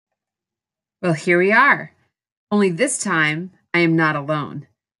Well, here we are. Only this time, I am not alone.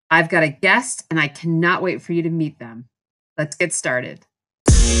 I've got a guest, and I cannot wait for you to meet them. Let's get started.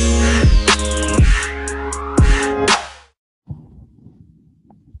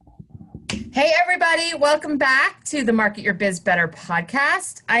 Hey, everybody. Welcome back to the Market Your Biz Better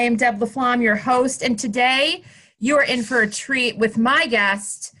podcast. I am Deb LaFlamme, your host, and today you are in for a treat with my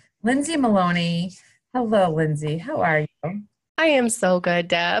guest, Lindsay Maloney. Hello, Lindsay. How are you? I am so good,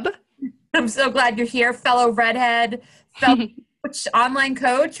 Deb. I'm so glad you're here, fellow redhead, fellow coach, online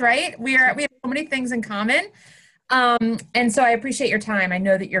coach, right? We have so many things in common. And so I appreciate your time. I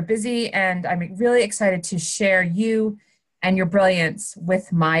know that you're busy, and I'm really excited to share you and your brilliance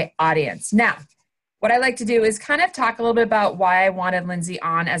with my audience. Now, what I like to do is kind of talk a little bit about why I wanted Lindsay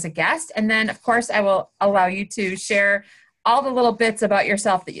on as a guest. And then, of course, I will allow you to share all the little bits about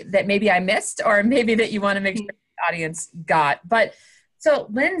yourself that maybe I missed, or maybe that you want to make sure the audience got. But so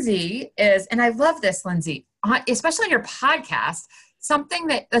Lindsay is, and I love this, Lindsay, especially on your podcast, something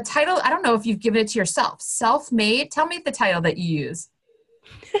that the title, I don't know if you've given it to yourself, self-made. Tell me the title that you use.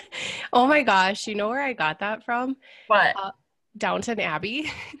 Oh my gosh, you know where I got that from? What? Downton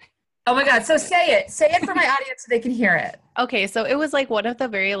Abbey. Oh my God. So say it for my audience so they can hear it. Okay, so it was like one of the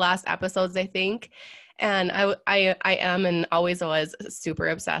very last episodes, I think. And I am and always was super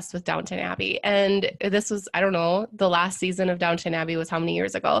obsessed with Downton Abbey. And this was, I don't know, the last season of Downton Abbey was how many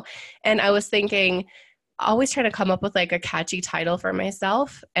years ago? And I was thinking, always trying to come up with like a catchy title for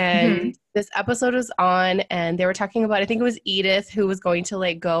myself. And this episode was on, and they were talking about, I think it was Edith who was going to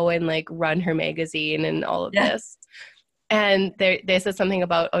like go and like run her magazine and all of this. And they said something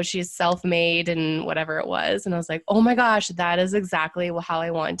about, oh, she's self-made and whatever it was. And I was like, oh my gosh, that is exactly how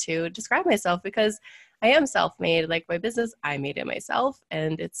I want to describe myself, because I am self-made. Like my business, I made it myself,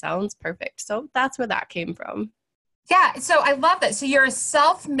 and it sounds perfect. So that's where that came from. Yeah. So I love that. So you're a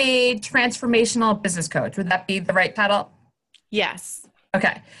self-made transformational business coach. Would that be the right title? Yes.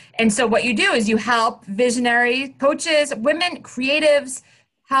 Okay. And so what you do is you help visionary coaches, women, creatives,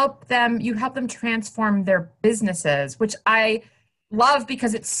 you help them transform their businesses, which I love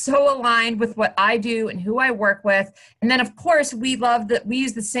because it's so aligned with what I do and who I work with. And then of course we love that we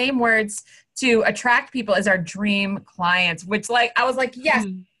use the same words to attract people as our dream clients, which I was like, yes.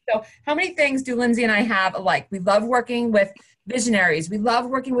 So how many things do Lindsay and I have alike? We love working with visionaries. We love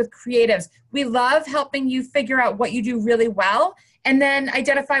working with creatives. We love helping you figure out what you do really well and then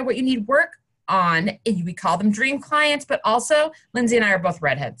identify what you need work on. We call them dream clients, but also Lindsay and I are both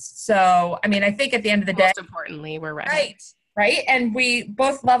redheads. So, I mean, I think at the end of the day, most importantly, we're redheads. Right. And we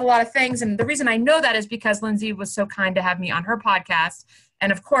both love a lot of things. And the reason I know that is because Lindsay was so kind to have me on her podcast.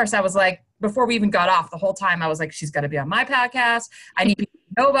 And of course, I was like, before we even got off, the whole time I was like, she's got to be on my podcast. I need people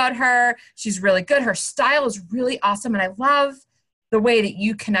to know about her. She's really good. Her style is really awesome. And I love the way that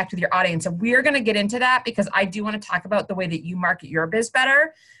you connect with your audience. And we're going to get into that because I do want to talk about the way that you market your biz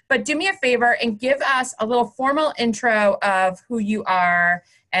better. But do me a favor and give us a little formal intro of who you are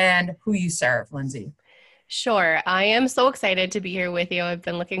and who you serve, Lindsay. Sure. I am so excited to be here with you. I've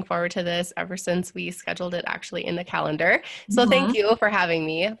been looking forward to this ever since we scheduled it actually in the calendar. So thank you for having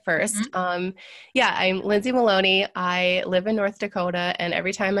me first. I'm Lindsay Maloney. I live in North Dakota, and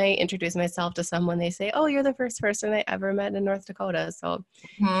every time I introduce myself to someone, they say, oh, you're the first person I ever met in North Dakota. So,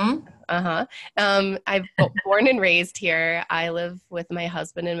 I'm born and raised here. I live with my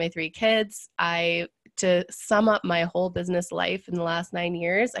husband and my 3 kids. To sum up my whole business life in the last 9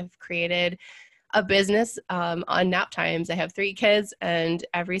 years, I've created a business on nap times. I have 3 kids, and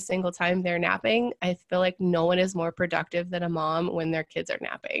every single time they're napping, I feel like no one is more productive than a mom when their kids are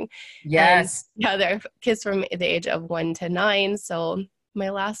napping. Yes. And, they're kids from the age of 1 to 9. So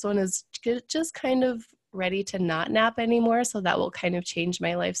my last one is just kind of ready to not nap anymore. So that will kind of change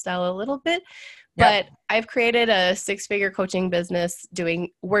my lifestyle a little bit. But I've created a 6-figure coaching business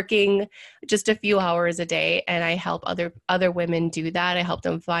working just a few hours a day. And I help other women do that. I help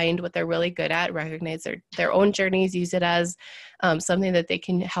them find what they're really good at, recognize their own journeys, use it as something that they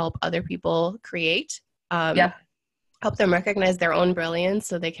can help other people create. Help them recognize their own brilliance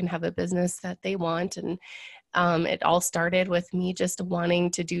so they can have a business that they want. And it all started with me just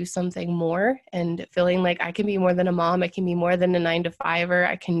wanting to do something more and feeling like I can be more than a mom. I can be more than a 9-to-5er.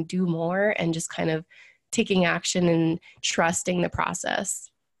 I can do more, and just kind of taking action and trusting the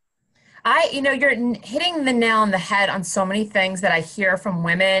process. You're hitting the nail on the head on so many things that I hear from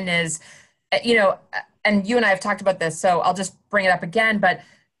women is, and you and I have talked about this, so I'll just bring it up again, but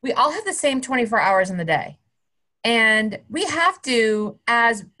we all have the same 24 hours in the day. And we have to,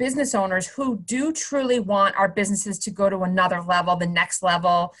 as business owners who do truly want our businesses to go to another level, the next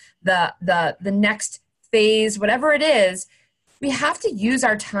level, the next phase, whatever it is, we have to use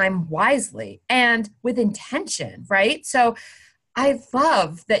our time wisely and with intention, right? So I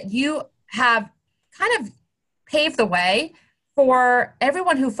love that you have kind of paved the way for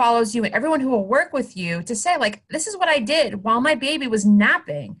everyone who follows you and everyone who will work with you to say, like, this is what I did while my baby was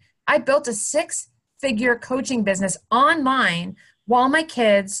napping. I built a six-figure coaching business online while my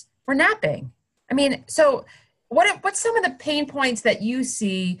kids were napping. I mean, so what's some of the pain points that you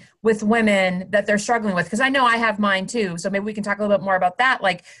see with women that they're struggling with? Because I know I have mine too. So maybe we can talk a little bit more about that.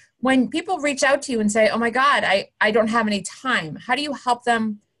 Like when people reach out to you and say, oh my God, I don't have any time. How do you help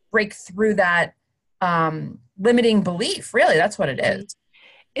them break through that limiting belief? Really, that's what it is.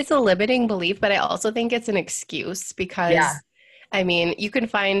 It's a limiting belief, but I also think it's an excuse because Yeah. I mean, you can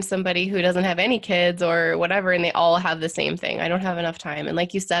find somebody who doesn't have any kids or whatever, and they all have the same thing. I don't have enough time. And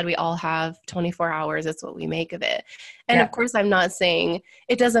like you said, we all have 24 hours. It's what we make of it. And Yeah. of course, I'm not saying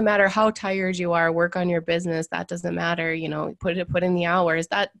it doesn't matter how tired you are, work on your business. That doesn't matter. You know, put in the hours.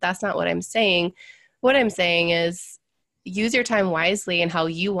 That's not what I'm saying. What I'm saying is use your time wisely and how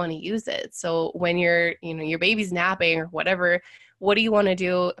you want to use it. So when your baby's napping or whatever, what do you want to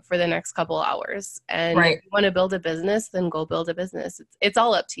do for the next couple hours? And if Right. you want to build a business, then go build a business. It's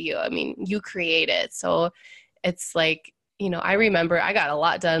all up to you. I mean, you create it. So it's like, I remember I got a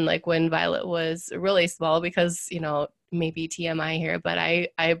lot done like when Violet was really small because, maybe TMI here, but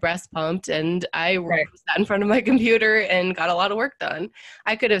I breast pumped and I Right. sat in front of my computer and got a lot of work done.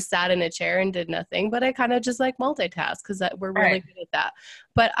 I could have sat in a chair and did nothing, but I kind of just like multitask because we're really Right. good at that.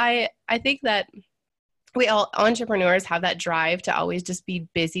 But I think that we all entrepreneurs have that drive to always just be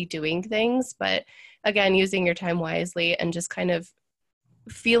busy doing things, but again, using your time wisely and just kind of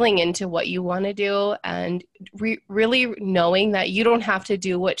feeling into what you want to do and really knowing that you don't have to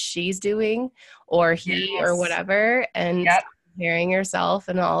do what she's doing or he or Yes. whatever, and Yep. stop comparing yourself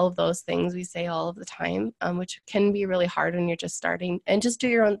and all of those things we say all of the time, which can be really hard when you're just starting, and just do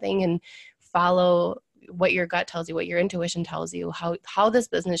your own thing and follow what your gut tells you, what your intuition tells you, how this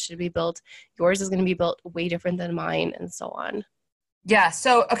business should be built. Yours is going to be built way different than mine, and so on. Yeah.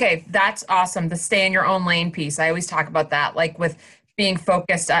 So, okay, that's awesome. The stay in your own lane piece. I always talk about that, like with being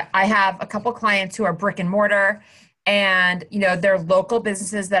focused. I have a couple clients who are brick and mortar and, they're local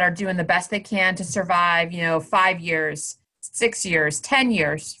businesses that are doing the best they can to survive, 5 years, 6 years, 10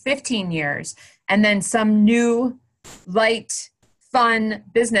 years, 15 years. And then some new light, fun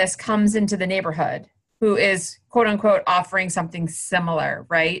business comes into the neighborhood who is quote unquote offering something similar,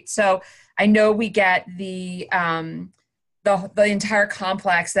 right? So I know we get the entire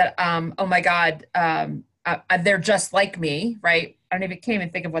complex that oh my god, they're just like me, right? I don't even can't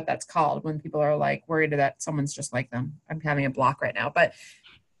even think of what that's called when people are like worried that someone's just like them. I'm having a block right now, but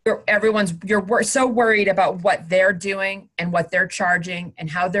you're so worried about what they're doing and what they're charging and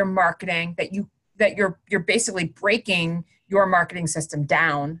how they're marketing that you're basically breaking your marketing system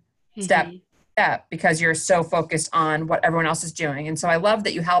down step Mhm. step because you're so focused on what everyone else is doing. And so I love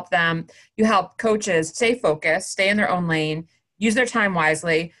that you help coaches stay focused, stay in their own lane, use their time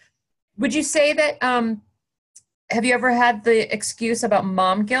wisely. Would you say that have you ever had the excuse about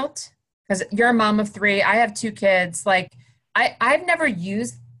mom guilt? Because you're a mom of three. I have two kids. Like I've never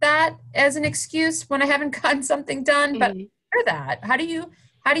used that as an excuse when I haven't gotten something done, but Mhm. I hear that. How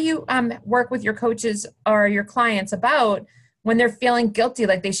do you work with your coaches or your clients about when they're feeling guilty,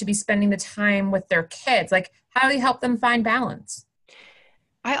 like they should be spending the time with their kids? Like how do you help them find balance?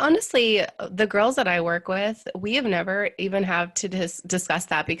 I honestly, the girls that I work with, we have never even had to discuss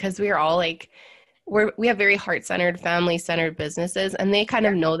that because we are all like, we have very heart-centered, family-centered businesses, and they kind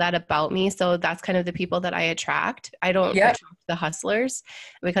Yeah. of know that about me. So that's kind of the people that I attract. I don't Yep. attract the hustlers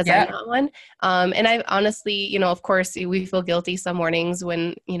because I'm Yep. not one. And I honestly, of course, we feel guilty some mornings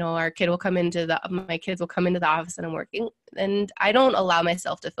when my kids will come into the office and I'm working, and I don't allow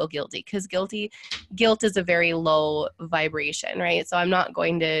myself to feel guilty because guilt is a very low vibration, right? So I'm not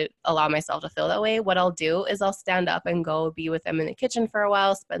going to allow myself to feel that way. What I'll do is I'll stand up and go be with them in the kitchen for a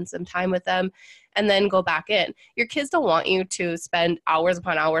while, spend some time with them, and then go back in. Your kids don't want you to spend hours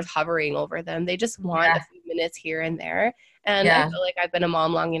upon hours hovering over them. They just want a Yeah. few minutes here and there. And I Yeah. feel like I've been a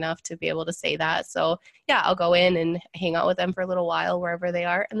mom long enough to be able to say that. So yeah, I'll go in and hang out with them for a little while wherever they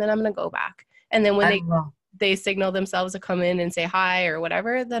are, and then I'm going to go back. And then when I they love they signal themselves to come in and say hi or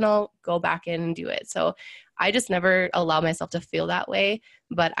whatever, then I'll go back in and do it. So I just never allow myself to feel that way,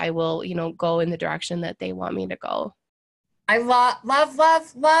 but I will, go in the direction that they want me to go. I love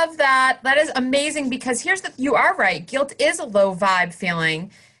that. That is amazing because you are right. Guilt is a low vibe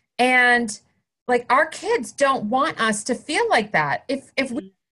feeling. And like our kids don't want us to feel like that. If we're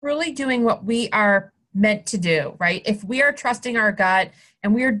Mhm. really doing what we are meant to do, right? If we are trusting our gut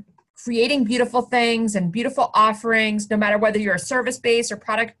and we're creating beautiful things and beautiful offerings, no matter whether you're a service-based or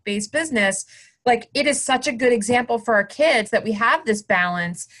product-based business. Like, it is such a good example for our kids that we have this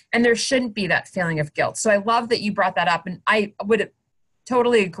balance, and there shouldn't be that feeling of guilt. So I love that you brought that up. And I would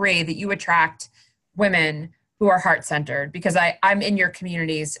totally agree that you attract women who are heart-centered, because I'm in your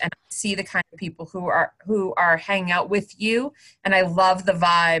communities and I see the kind of people who are hanging out with you, and I love the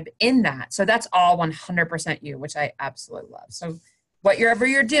vibe in that. So that's all 100% you, which I absolutely love. So whatever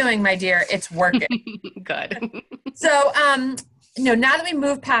you're doing, my dear, it's working. Good. So, now that we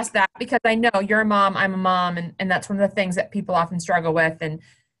move past that, because I know you're a mom, I'm a mom, and that's one of the things that people often struggle with. And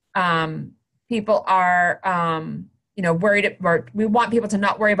people are, worried, or we want people to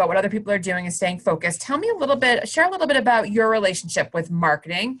not worry about what other people are doing and staying focused. Share a little bit about your relationship with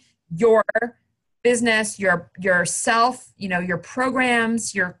marketing, your business, yourself, your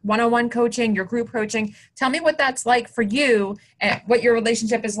programs, your one-on-one coaching, your group coaching. Tell me what that's like for you, and what your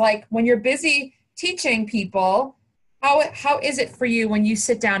relationship is like when you're busy teaching people. How is it for you when you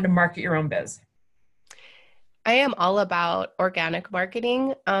sit down to market your own biz? I am all about organic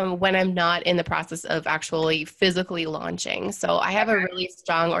marketing when I'm not in the process of actually physically launching. So I have a really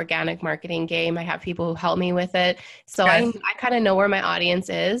strong organic marketing game. I have people who help me with it. So I kind of know where my audience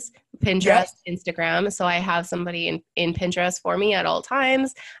is, Pinterest, Instagram. So I have somebody in Pinterest for me at all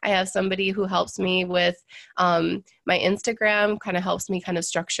times. I have somebody who helps me with my Instagram, kind of helps me kind of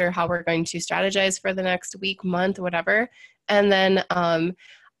structure how we're going to strategize for the next week, month, whatever. And then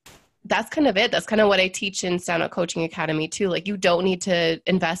that's kind of it. That's kind of what I teach in Stand Out Coaching Academy too. Like, you don't need to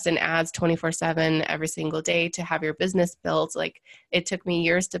invest in ads 24/7 every single day to have your business built. Like, it took me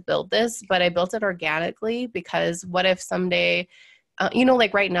years to build this, but I built it organically, because what if someday,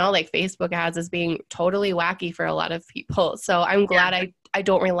 like right now, like Facebook ads is being totally wacky for a lot of people. So I'm glad I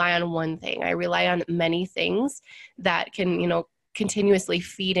don't rely on one thing. I rely on many things that can, continuously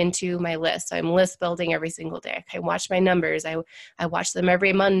feed into my list. So I'm list building every single day. I watch my numbers. I watch them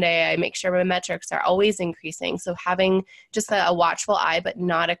every Monday. I make sure my metrics are always increasing. So having just a watchful eye, but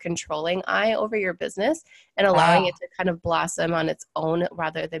not a controlling eye over your business, and allowing it to kind of blossom on its own,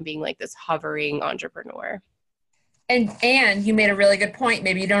 rather than being like this hovering entrepreneur. And you made a really good point.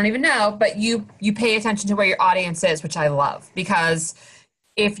 Maybe you don't even know, but you pay attention to where your audience is, which I love, because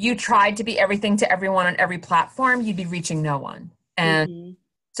if you tried to be everything to everyone on every platform, you'd be reaching no one. And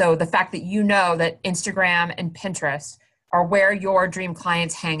so the fact that that Instagram and Pinterest are where your dream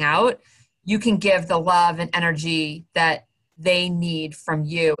clients hang out, you can give the love and energy that they need from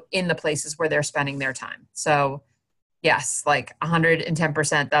you in the places where they're spending their time. So yes, like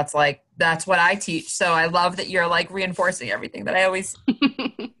 110%. That's what I teach. So I love that you're like reinforcing everything that I always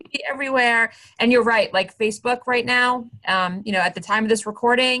see everywhere. And you're right. Like Facebook right now, at the time of this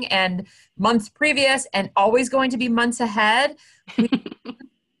recording and months previous, and always going to be months ahead,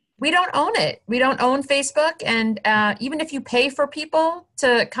 we don't own it. We don't own Facebook. And even if you pay for people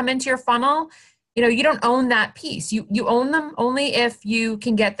to come into your funnel, you don't own that piece. You own them only if you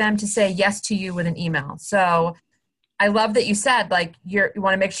can get them to say yes to you with an email. So I love that you said, like, you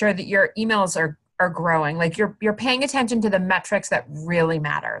want to make sure that your emails are growing. Like, you're paying attention to the metrics that really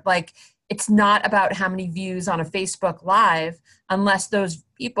matter. Like, it's not about how many views on a Facebook Live, unless those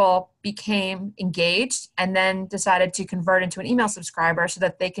people became engaged and then decided to convert into an email subscriber so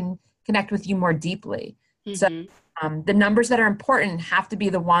that they can connect with you more deeply. So the numbers that are important have to be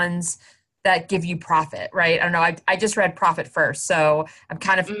the ones that give you profit, right? I don't know. I just read Profit First. So I'm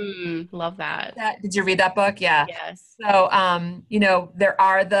kind of love that. Did you read that book? Yeah. Yes. So, there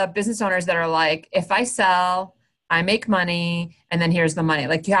are the business owners that are like, if I sell, I make money, and then here's the money.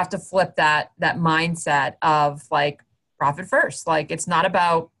 Like, you have to flip that mindset of like profit first. Like, it's not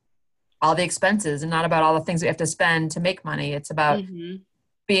about all the expenses and not about all the things we have to spend to make money. It's about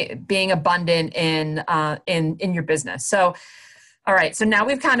being abundant in your business. So, all right. So now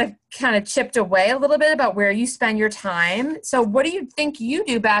we've kind of chipped away a little bit about where you spend your time. So what do you think you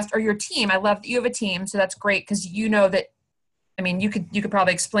do best, or your team? I love that you have a team. So that's great, because you could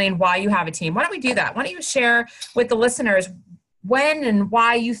probably explain why you have a team. Why don't we do that? Why don't you share with the listeners when and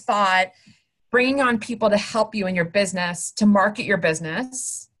why you thought bringing on people to help you in your business, to market your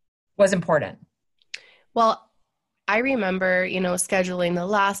business, was important? Well, I remember, scheduling the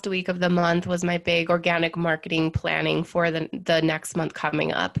last week of the month was my big organic marketing planning for the next month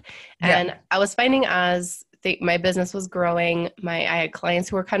coming up. And I was finding as my business was growing, I had clients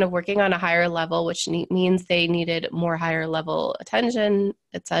who were kind of working on a higher level, which means they needed more higher level attention,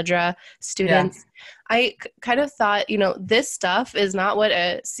 etc. Students. I kind of thought, this stuff is not what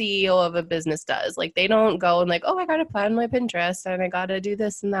a CEO of a business does. Like, they don't go and like, oh, I got to plan my Pinterest and I got to do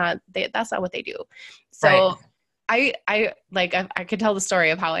this and that. That's not what they do. So I could tell the story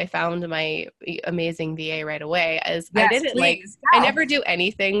of how I found my amazing VA right away. As I Yes, didn't please. I Go. never do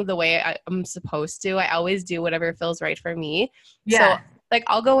anything the way I'm supposed to. I always do whatever feels right for me. So Yeah. like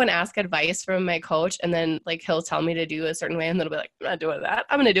I'll go and ask advice from my coach, and then like he'll tell me to do a certain way, and then I'll be like, I'm not doing that.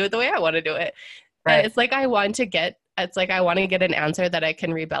 I'm gonna do it the way I want to do it. And Right. it's like I want to get an answer that I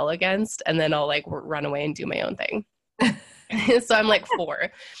can rebel against, and then I'll like run away and do my own thing. So I'm like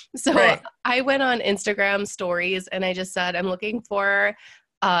 4. So Right. I went on Instagram stories and I just said, I'm looking for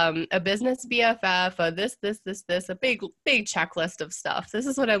a business BFF, a big checklist of stuff. This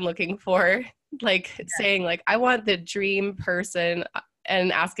is what I'm looking for. Like saying like, I want the dream person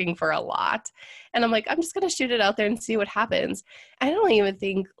and asking for a lot. And I'm like, I'm just going to shoot it out there and see what happens. I don't even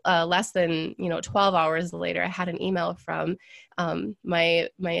think less than, 12 hours later, I had an email from my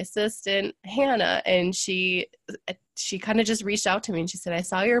assistant, Hannah, and she kind of just reached out to me and she said, I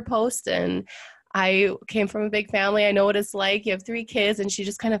saw your post and I came from a big family. I know what it's like. You have 3 kids. And she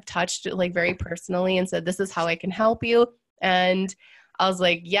just kind of touched it like very personally and said, this is how I can help you. And I was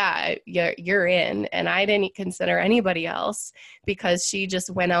like, yeah, you're in. And I didn't consider anybody else because she just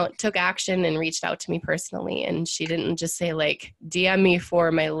went out, took action and reached out to me personally. And she didn't just say like, DM me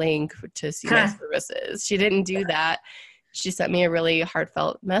for my link to see my services. She didn't do that. She sent me a really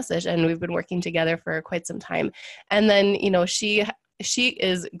heartfelt message and we've been working together for quite some time. And then, she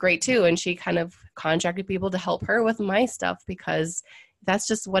is great too. And she kind of contracted people to help her with my stuff because that's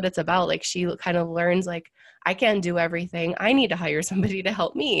just what it's about. Like she kind of learns like, I can't do everything. I need to hire somebody to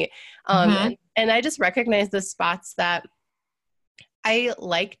help me. Mm-hmm. And I just recognize the spots that I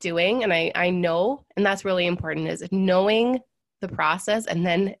like doing and I know, and that's really important, is knowing the process. And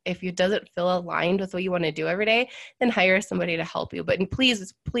then if it doesn't feel aligned with what you want to do every day, then hire somebody to help you. But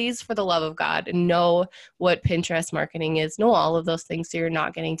please, for the love of God, know what Pinterest marketing is, know all of those things so you're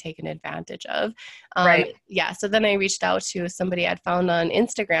not getting taken advantage of. Right. Yeah. So then I reached out to somebody I'd found on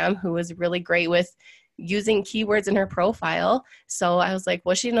Instagram who was really great with using keywords in her profile. So I was like,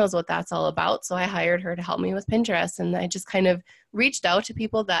 well, she knows what that's all about. So I hired her to help me with Pinterest. And I just kind of reached out to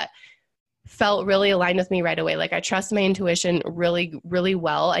people that felt really aligned with me right away. Like I trust my intuition really, really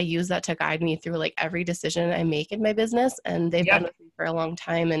well. I use that to guide me through like every decision I make in my business. And they've been Yep. with me for a long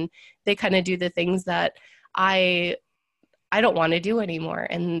time and they kind of do the things that I don't want to do anymore.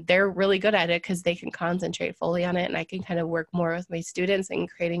 And they're really good at it because they can concentrate fully on it. And I can kind of work more with my students and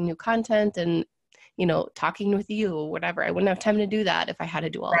creating new content and, talking with you, whatever. I wouldn't have time to do that if I had to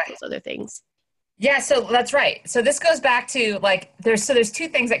do all of Right. those other things. Yeah, so that's right. So this goes back to like there's 2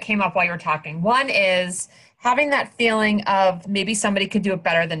 things that came up while you were talking. One is having that feeling of maybe somebody could do it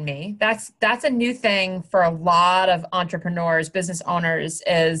better than me. That's a new thing for a lot of entrepreneurs, business owners,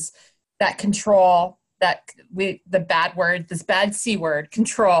 is that control, the bad word, this bad C word,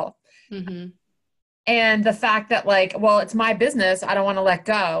 control. Mm-hmm. And the fact that like, well, it's my business, I don't want to let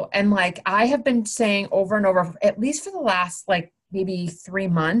go. And like I have been saying over and over, at least for the last like maybe 3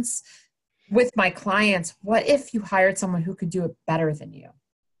 months, with my clients, what if you hired someone who could do it better than you?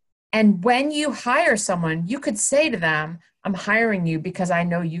 And when you hire someone, you could say to them, I'm hiring you because I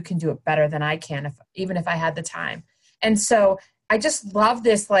know you can do it better than I can, even if I had the time. And so I just love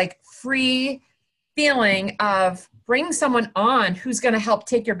this like free feeling of bring someone on who's going to help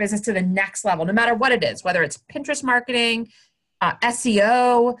take your business to the next level, no matter what it is, whether it's Pinterest marketing,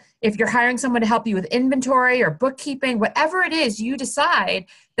 SEO, if you're hiring someone to help you with inventory or bookkeeping, whatever it is you decide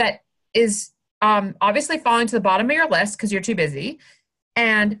that is obviously falling to the bottom of your list because you're too busy.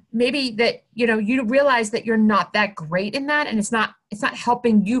 And maybe that, you realize that you're not that great in that and it's not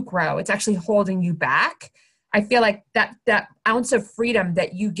helping you grow. It's actually holding you back. I feel like that ounce of freedom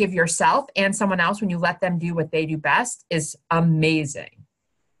that you give yourself and someone else when you let them do what they do best is amazing.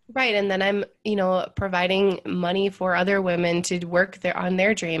 Right. And then I'm, providing money for other women to work on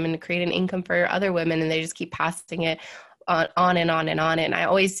their dream and create an income for other women. And they just keep passing it on and on and on. And I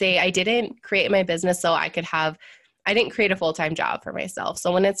always say I didn't create my business so I didn't create a full-time job for myself.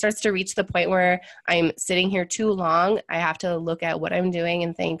 So when it starts to reach the point where I'm sitting here too long, I have to look at what I'm doing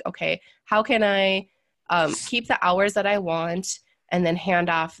and think, okay, how can I keep the hours that I want and then hand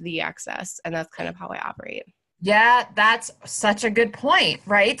off the excess? And that's kind of how I operate. Yeah, that's such a good point,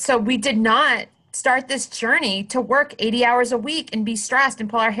 right? So we did not start this journey to work 80 hours a week and be stressed and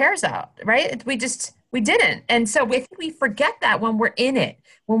pull our hairs out, right? We didn't. And so if we forget that when we're in it,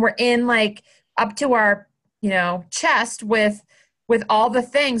 when we're in like up to our, chest with all the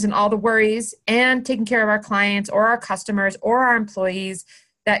things and all the worries and taking care of our clients or our customers or our employees,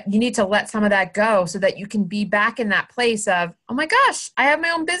 that you need to let some of that go so that you can be back in that place of, oh my gosh, I have my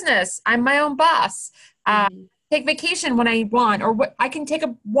own business. I'm my own boss. Mm-hmm. take vacation when I want, or I can take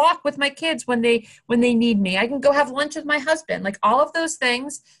a walk with my kids when they need me. I can go have lunch with my husband. Like all of those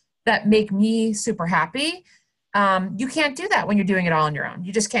things that make me super happy. You can't do that when you're doing it all on your own.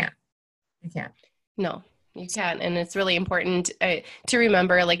 You just can't. You can't. No, you can't. And it's really important to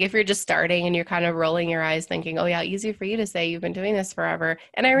remember, like, if you're just starting and you're kind of rolling your eyes thinking, oh, yeah, easy for you to say you've been doing this forever.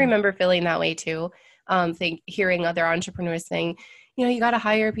 And I remember feeling that way too. Hearing other entrepreneurs saying, you know, you got to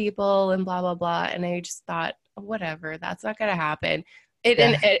hire people and blah, blah, blah. And I just thought, whatever, that's not going to happen.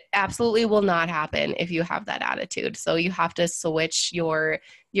 And it absolutely will not happen if you have that attitude. So you have to switch your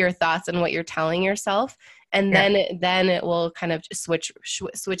thoughts and what you're telling yourself. And then it will kind of just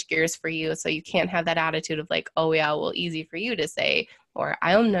switch gears for you. So you can't have that attitude of like, oh yeah, well, easy for you to say, or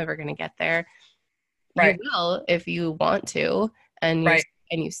I'm never going to get there. Right. You will if you want to, and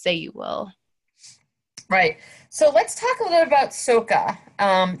you say you will. Right. So let's talk a little about SOCA.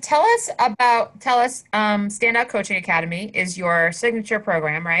 Tell us Standout Coaching Academy is your signature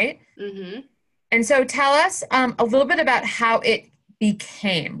program, right? Mm-hmm. And so tell us a little bit about how it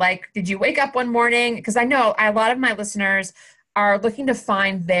became. Like, did you wake up one morning? Because I know a lot of my listeners are looking to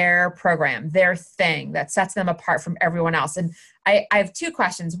find their program, their thing that sets them apart from everyone else. And I have two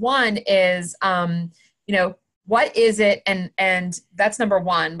questions. One is, what is it? And that's number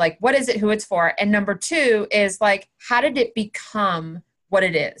one, like, what is it, who it's for? And number two is like, how did it become what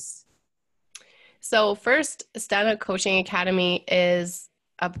it is? So first, Standout Coaching Academy is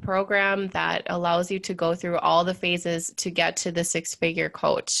a program that allows you to go through all the phases to get to the six-figure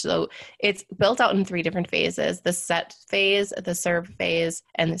coach. So it's built out in 3 different phases: the set phase, the serve phase,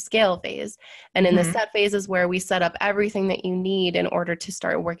 and the scale phase. And in the set phase is where we set up everything that you need in order to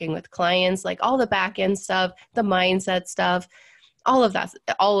start working with clients, like all the back end stuff, the mindset stuff, all of that,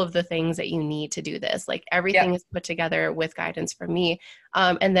 all of the things that you need to do this. Like everything is put together with guidance from me.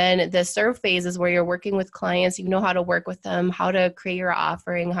 And then the serve phase is where you're working with clients. You know how to work with them, how to create your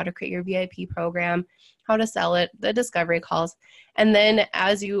offering, how to create your VIP program, how to sell it, the discovery calls. And then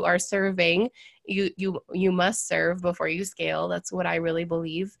as you are serving, you must serve before you scale. That's what I really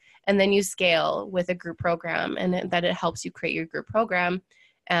believe. And then you scale with a group program, and that it helps you create your group program.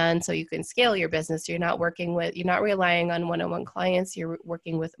 And so you can scale your business. You're not relying on one-on-one clients. You're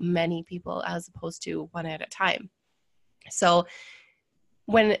working with many people as opposed to one at a time. So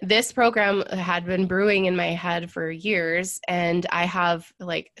when this program had been brewing in my head for years, and I have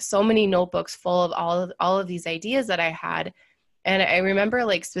like so many notebooks full of all of these ideas that I had. And I remember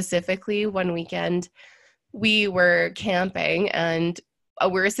like specifically one weekend we were camping, and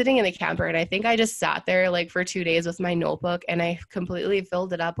we were sitting in the camper, and I think I just sat there like for 2 days with my notebook, and I completely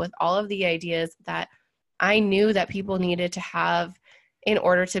filled it up with all of the ideas that I knew that people needed to have in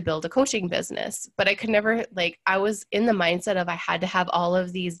order to build a coaching business. But I could never, like, I was in the mindset of I had to have all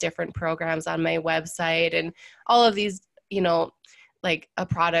of these different programs on my website and all of these, like a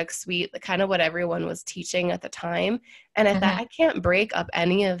product suite, kind of what everyone was teaching at the time. And I thought, I can't break up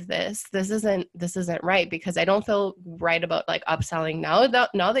any of this. This isn't right, because I don't feel right about like upselling now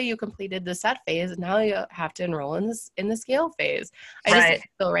that you completed the set phase. Now you have to enroll in the scale phase. I just didn't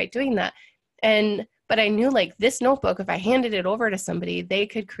feel right doing that. But I knew like this notebook, if I handed it over to somebody, they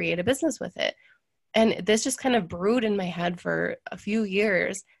could create a business with it. And this just kind of brewed in my head for a few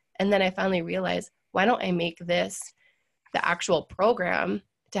years. And then I finally realized, why don't I make this the actual program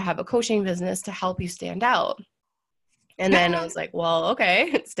to have a coaching business to help you stand out? And then I was like, well,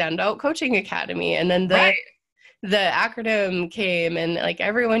 okay, Standout Coaching Academy. And then the acronym came, and like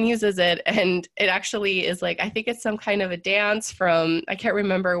everyone uses it. And it actually is like, I think it's some kind of a dance from, I can't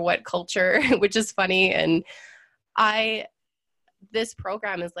remember what culture, which is funny. And this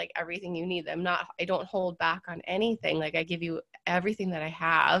program is like everything you need. I don't hold back on anything. Like I give you everything that I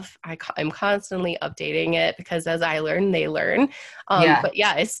have. I'm constantly updating it, because as I learn, they learn. But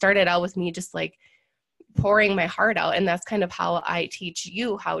yeah, it started out with me just like pouring my heart out. And that's kind of how I teach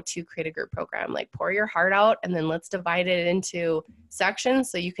you how to create a group program. Like pour your heart out, and then let's divide it into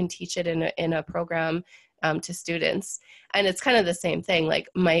sections so you can teach it in a program to students. And it's kind of the same thing. Like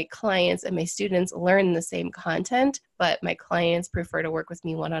my clients and my students learn the same content, but my clients prefer to work with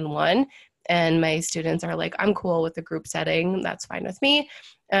me one-on-one. And my students are like, I'm cool with the group setting. That's fine with me.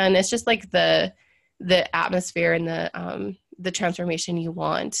 And it's just like the atmosphere and the transformation you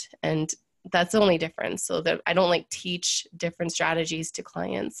want. And that's the only difference. So that I don't like teach different strategies to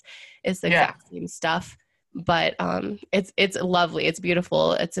clients. It's the exact same stuff. But it's lovely. It's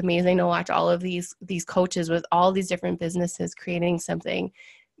beautiful. It's amazing to watch all of these coaches with all these different businesses creating something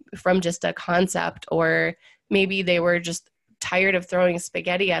from just a concept, or maybe they were just tired of throwing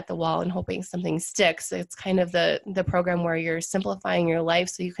spaghetti at the wall and hoping something sticks. It's kind of the program where you're simplifying your life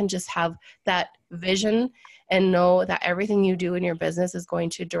so you can just have that vision and know that everything you do in your business is going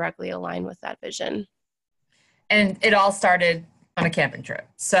to directly align with that vision. And it all started on a camping trip.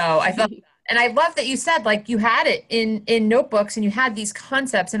 So I felt, and I love that you said like you had it in notebooks and you had these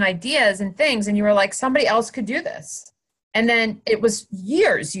concepts and ideas and things, and you were like, somebody else could do this. And then it was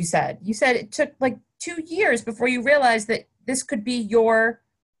years, you said it took like 2 years before you realized that this could be your,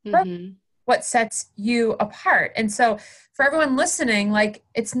 what sets you apart. And so for everyone listening, like,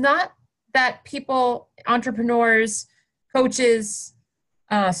 it's not that people, entrepreneurs, coaches,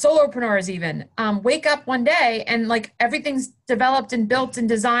 solopreneurs even, wake up one day and like everything's developed and built and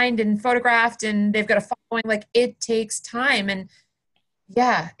designed and photographed and they've got a following. Like, it takes time. And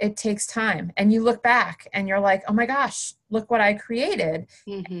yeah, it takes time. And you look back and you're like, oh my gosh, look what I created.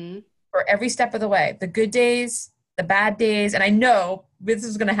 For every step of the way, the good days, the bad days. And I know this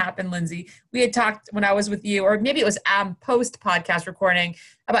is going to happen, Lindsay. We had talked when I was with you, or maybe it was post podcast recording,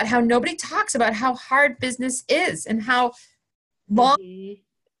 about how nobody talks about how hard business is and how long you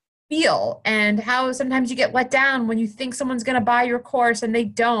feel, and how sometimes you get let down when you think someone's going to buy your course and they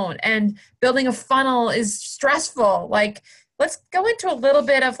don't. And building a funnel is stressful. Like, let's go into a little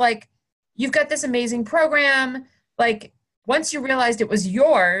bit of like, you've got this amazing program. Like, once you realized it was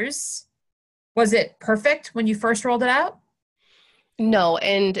yours, was it perfect when you first rolled it out? No,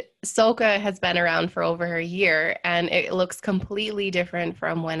 and Soka has been around for over a year, and it looks completely different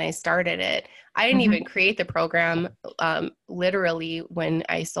from when I started it. I didn't even create the program literally when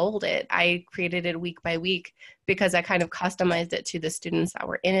I sold it. I created it week by week because I kind of customized it to the students that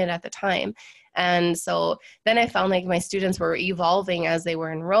were in it at the time. And so then I found like my students were evolving as they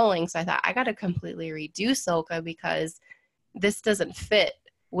were enrolling. So I thought, I got to completely redo Soka because this doesn't fit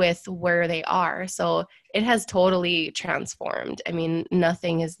with where they are. So it has totally transformed. I mean,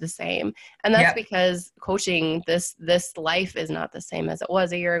 nothing is the same. And that's because coaching, this life is not the same as it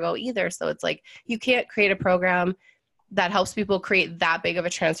was a year ago either. So it's like, you can't create a program that helps people create that big of a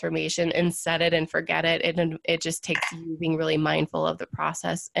transformation and set it and forget it. And it just takes you being really mindful of the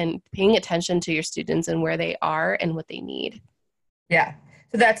process and paying attention to your students and where they are and what they need. Yeah.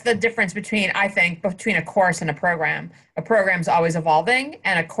 So that's the difference between, I think, between a course and a program. A program's always evolving,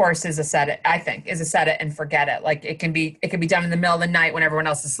 and a course is a set it, I think, is a set it and forget it. Like, it can be done in the middle of the night when everyone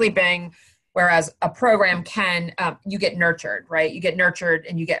else is sleeping. Whereas a program can, you get nurtured, right? You get nurtured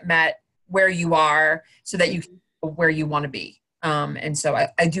and you get met where you are so that you can go where you want to be. And so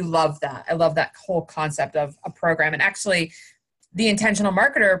I do love that. I love that whole concept of a program. And actually, the Intentional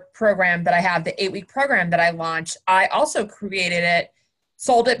Marketer program that I have, the 8-week program that I launched, I also created it,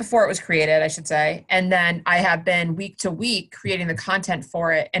 sold it before it was created, I should say. And then I have been week to week creating the content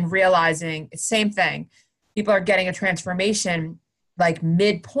for it and realizing same thing. People are getting a transformation like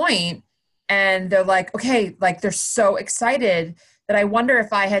midpoint, and they're like, okay, like they're so excited that I wonder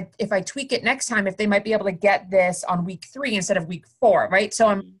if I tweak it next time, if they might be able to get this on week 3 instead of week 4, right? So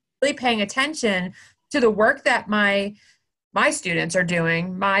I'm really paying attention to the work that my students are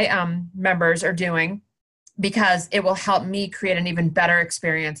doing, my members are doing, because it will help me create an even better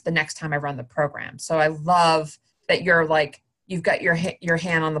experience the next time I run the program. So I love that you're like, you've got your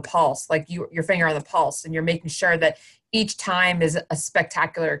hand on the pulse, like your finger on the pulse, and you're making sure that each time is a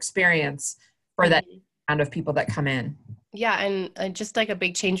spectacular experience for that amount of people that come in. Yeah. And just like a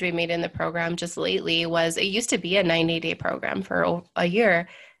big change we made in the program just lately was, it used to be a 90-day program for a year.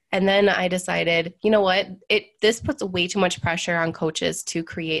 And then I decided, you know what, this puts way too much pressure on coaches to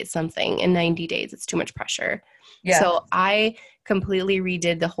create something in 90 days. It's too much pressure. Yeah. So I completely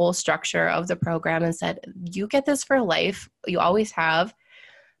redid the whole structure of the program and said, you get this for life. You always have.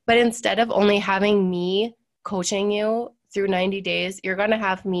 But instead of only having me coaching you through 90 days, you're going to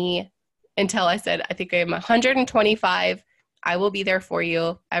have me until I said, I think I'm 125. I will be there for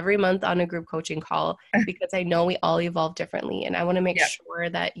you every month on a group coaching call, because I know we all evolve differently, and I want to make sure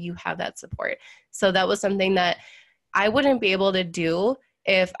that you have that support. So that was something that I wouldn't be able to do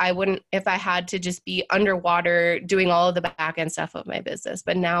if I had to just be underwater doing all of the back end stuff of my business.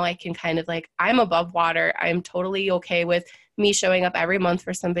 But now I can kind of like, I'm above water. I'm totally okay with me showing up every month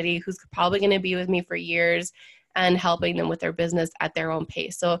for somebody who's probably going to be with me for years and helping them with their business at their own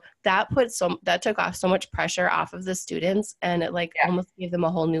pace. So that took off so much pressure off of the students, and it almost gave them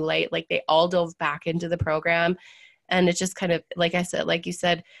a whole new light. Like, they all dove back into the program, and it just kind of, like you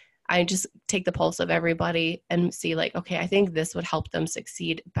said, I just take the pulse of everybody and see like, okay, I think this would help them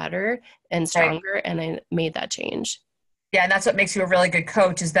succeed better and stronger. Right. And I made that change. Yeah. And that's what makes you a really good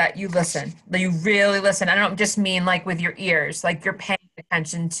coach, is that you listen, you really listen. I don't just mean like with your ears, like you're paying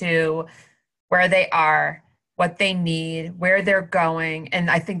attention to where they are, what they need, where they're going.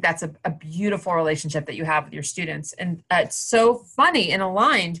 And I think that's a beautiful relationship that you have with your students. And it's so funny and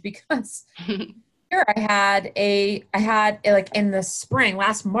aligned because here I had like in the spring,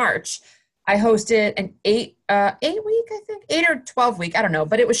 last March, I hosted an 8 week, I think, 8 or 12 week, I don't know,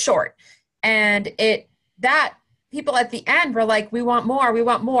 but it was short. And that people at the end were like, we want more, we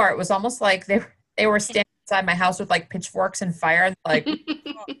want more. It was almost like they were standing outside my house with like pitchforks and fire and like, we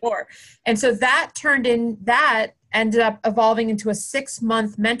want more. And so that ended up evolving into a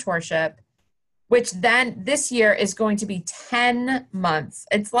 6-month mentorship, which then this year is going to be 10 months.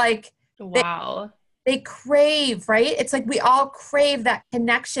 It's like, Wow. they crave, right? It's like we all crave that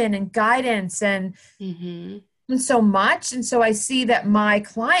connection and guidance and so much. And so I see that my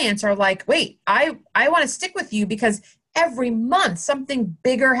clients are like, wait, I want to stick with you because every month something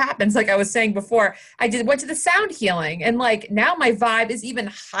bigger happens. Like I was saying before, went to the sound healing and like now my vibe is even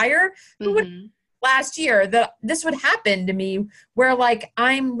higher. Who would last year that this would happen to me where like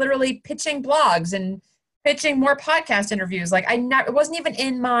I'm literally pitching blogs and pitching more podcast interviews. Like it wasn't even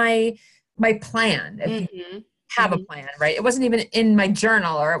in my plan. If you have a plan, right? It wasn't even in my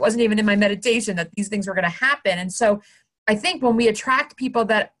journal or it wasn't even in my meditation that these things were going to happen. And so I think when we attract people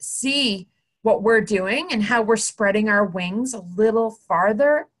that see what we're doing and how we're spreading our wings a little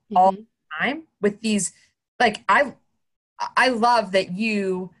farther all the time with these, like, I love that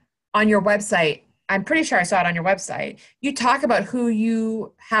you on your website, I'm pretty sure I saw it on your website, you talk about who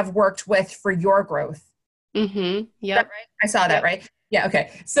you have worked with for your growth. Yeah. Right? I saw that, right? Yeah.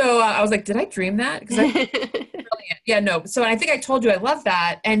 Okay. So I was like, did I dream that? Because yeah, no. So I think I told you I love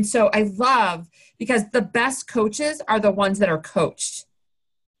that. And so I love because the best coaches are the ones that are coached.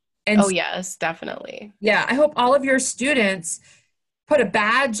 And yes, definitely. Yeah. I hope all of your students put a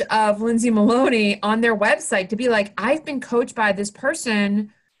badge of Lindsay Maloney on their website to be like, I've been coached by this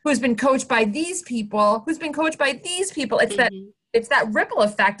person who's been coached by these people, who's been coached by these people. It's that ripple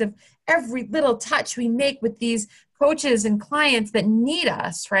effect of every little touch we make with these coaches and clients that need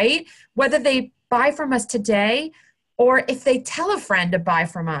us, right? Whether they buy from us today or if they tell a friend to buy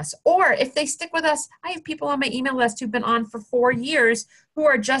from us, or if they stick with us. I have people on my email list who've been on for 4 years who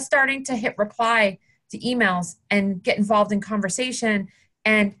are just starting to hit reply to emails and get involved in conversation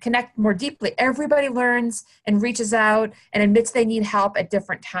and connect more deeply. Everybody learns and reaches out and admits they need help at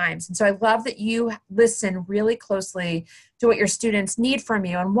different times. And so I love that you listen really closely to what your students need from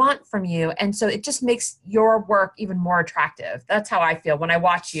you and want from you. And so it just makes your work even more attractive. That's how I feel when I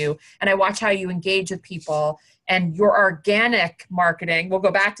watch you and I watch how you engage with people and your organic marketing. We'll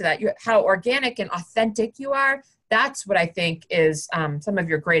go back to that. How organic and authentic you are. That's what I think is some of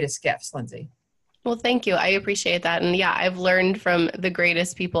your greatest gifts, Lindsay. Well, thank you. I appreciate that. And yeah, I've learned from the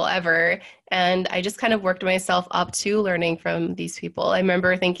greatest people ever. And I just kind of worked myself up to learning from these people. I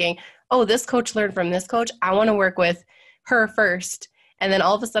remember thinking, oh, this coach learned from this coach. I want to work with her first. And then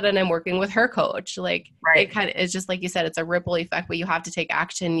all of a sudden I'm working with her coach. Like It kind of is just like you said, it's a ripple effect, but you have to take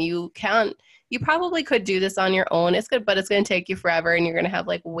action. You probably could do this on your own. It's good, but it's going to take you forever. And you're going to have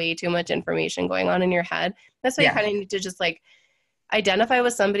like way too much information going on in your head. That's why you kind of need to just like identify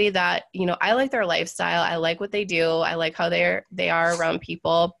with somebody that, I like their lifestyle. I like what they do. I like how they are around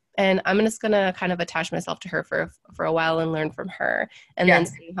people. And I'm just going to kind of attach myself to her for a while and learn from her and then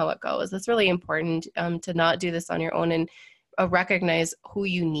see how it goes. That's really important to not do this on your own and recognize who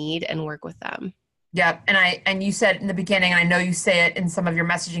you need and work with them. Yeah. And you said in the beginning, and I know you say it in some of your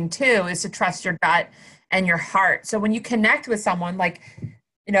messaging too, is to trust your gut and your heart. So when you connect with someone like,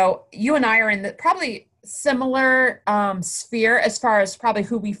 you and I are in the probably similar sphere as far as probably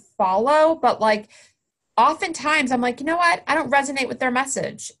who we follow, but like oftentimes I'm like, you know what, I don't resonate with their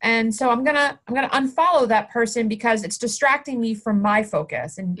message, and so I'm gonna unfollow that person because it's distracting me from my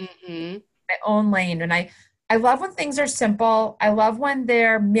focus and my own lane. And I love when things are simple. I love when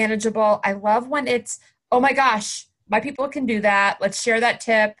they're manageable. I love when it's, oh my gosh, my people can do that, let's share that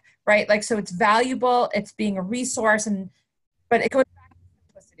tip, right? Like, so it's valuable, it's being a resource, but it goes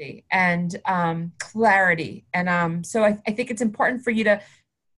and clarity. And so I think it's important for you to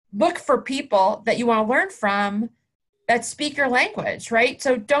look for people that you want to learn from that speak your language, right?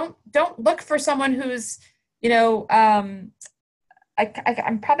 So don't look for someone who's, I'm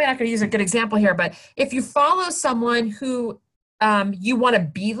probably not going to use a good example here, but if you follow someone who you want to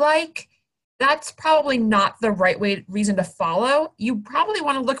be like, that's probably not the right reason to follow. You probably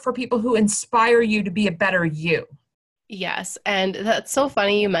want to look for people who inspire you to be a better you. Yes. And that's so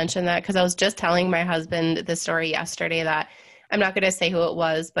funny you mentioned that because I was just telling my husband this story yesterday that I'm not going to say who it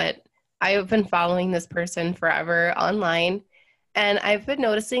was, but I have been following this person forever online. And I've been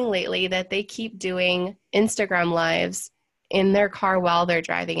noticing lately that they keep doing Instagram lives in their car while they're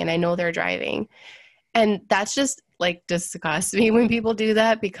driving. And I know they're driving. And that's just like disgusts me when people do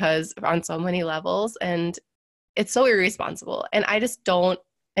that, because on so many levels, and it's so irresponsible. And I just don't,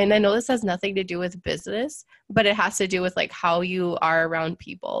 and I know this has nothing to do with business, but it has to do with like how you are around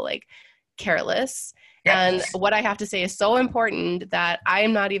people, like careless. Yep. And what I have to say is so important that I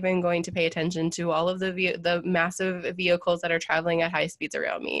am not even going to pay attention to all of the massive vehicles that are traveling at high speeds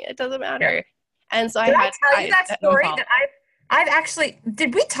around me. It doesn't matter. Yep. And so Did I tell you that story that I've actually,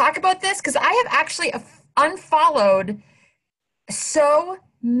 did we talk about this? Because I have actually unfollowed so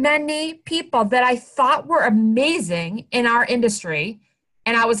many people that I thought were amazing in our industry.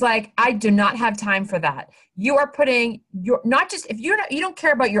 And I was like, I do not have time for that. You are putting your, not just, if you're not, you don't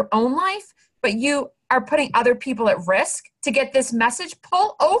care about your own life, but you are putting other people at risk to get this message.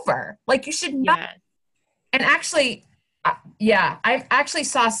 Pull over. Like you should not. Yeah. And actually, yeah, I actually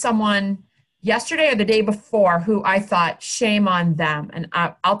saw someone yesterday or the day before who I thought shame on them. And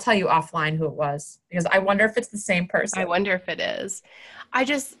I'll tell you offline who it was, because I wonder if it's the same person. I wonder if it is. I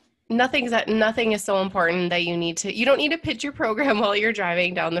just, nothing is so important that you don't need to pitch your program while you're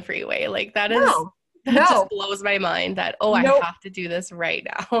driving down the freeway. Like that just blows my mind that, I have to do this right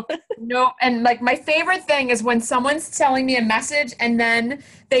now. No. And like my favorite thing is when someone's telling me a message and then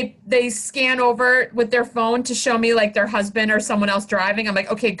they scan over with their phone to show me like their husband or someone else driving. I'm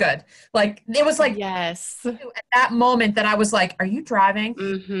like, okay, good. Like it was like, yes, at that moment that I was like, are you driving?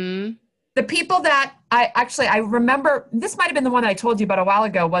 Mm-hmm. The people that I remember, this might've been the one that I told you about a while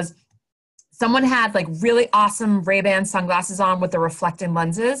ago, was someone had like really awesome Ray-Ban sunglasses on with the reflecting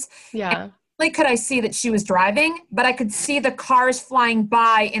lenses. Yeah. Only could I see that she was driving, but I could see the cars flying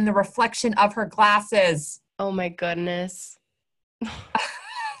by in the reflection of her glasses. Oh my goodness.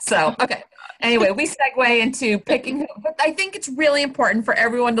 So, okay. Anyway, we segue into picking, but I think it's really important for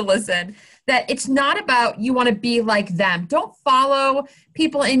everyone to listen that it's not about you want to be like them. Don't follow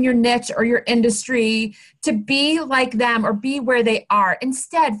people in your niche or your industry to be like them or be where they are.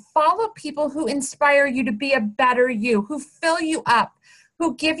 Instead, follow people who inspire you to be a better you, who fill you up,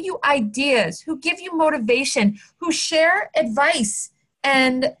 who give you ideas, who give you motivation, who share advice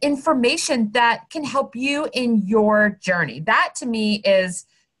and information that can help you in your journey. That to me is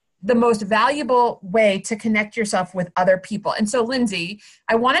the most valuable way to connect yourself with other people. And so, Lindsay,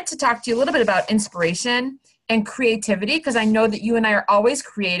 I wanted to talk to you a little bit about inspiration and creativity, because I know that you and I are always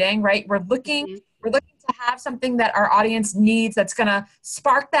creating, right? We're looking to have something that our audience needs that's going to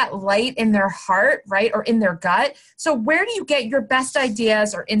spark that light in their heart, right? Or in their gut. So where do you get your best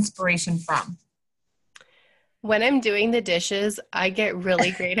ideas or inspiration from? When I'm doing the dishes, I get really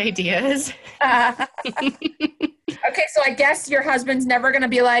great ideas. Okay, so I guess your husband's never going to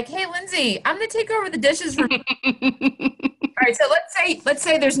be like, "Hey, Lindsay, I'm going to take over the dishes from you." All right, so let's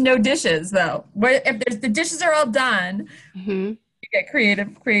say there's no dishes though. If the dishes are all done, you get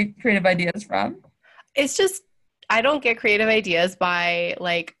creative ideas from? It's just, I don't get creative ideas by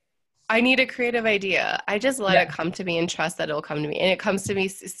like, I need a creative idea. I just let it come to me and trust that it'll come to me. And it comes to me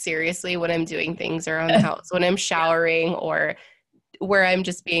seriously when I'm doing things around the house, when I'm showering, or where I'm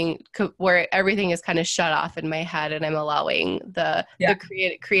just where everything is kind of shut off in my head and I'm allowing the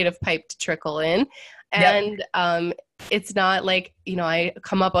creative pipe to trickle in. And it's not like, I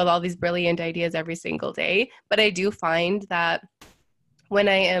come up with all these brilliant ideas every single day, but I do find that when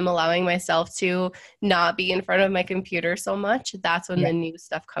I am allowing myself to not be in front of my computer so much, that's when the new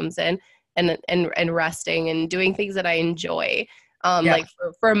stuff comes in, and resting and doing things that I enjoy. Like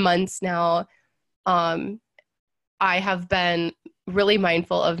for months now, I have been really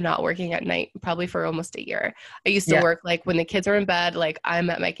mindful of not working at night, probably for almost a year. I used to work like when the kids are in bed, like I'm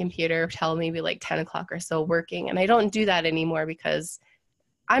at my computer till maybe like 10 o'clock or so working. And I don't do that anymore because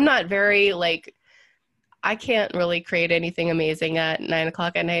I'm not very like, I can't really create anything amazing at 9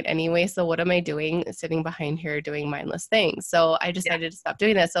 o'clock at night anyway. So what am I doing sitting behind here doing mindless things? So I decided to stop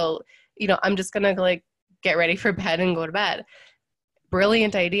doing that. So, I'm just going to like get ready for bed and go to bed.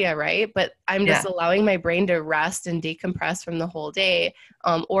 Brilliant idea, right? But I'm just allowing my brain to rest and decompress from the whole day.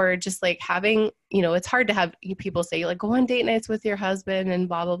 Or just like having, it's hard to have people say like go on date nights with your husband and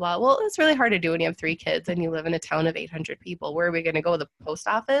blah, blah, blah. Well, it's really hard to do when you have 3 kids and you live in a town of 800 people. Where are we going to go? The post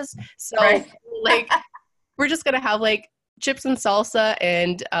office? So like, we're just going to have like chips and salsa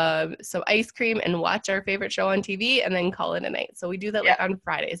and some ice cream and watch our favorite show on TV and then call it a night. So we do that like on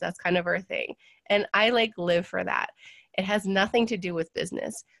Fridays. That's kind of our thing. And I like live for that. It has nothing to do with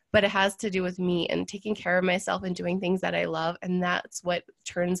business, but it has to do with me and taking care of myself and doing things that I love. And that's what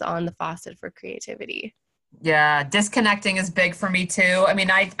turns on the faucet for creativity. Yeah, disconnecting is big for me too. I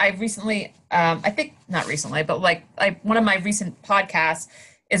mean, I recently, I think not recently, but like one of my recent podcasts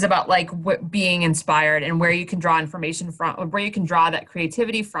is about like being inspired and where you can draw information from, where you can draw that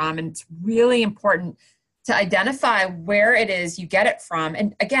creativity from. And it's really important to identify where it is you get it from.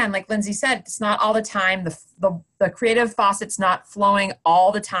 And again, like Lindsay said, it's not all the time. The creative faucet's not flowing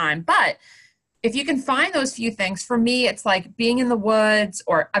all the time. But if you can find those few things, for me, it's like being in the woods,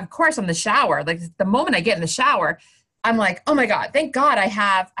 or of course on the shower. Like the moment I get in the shower, I'm like, oh my God, thank God I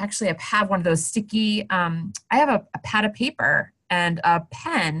have one of those sticky, I have a pad of paper and a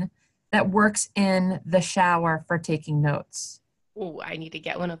pen that works in the shower for taking notes. Oh, I need to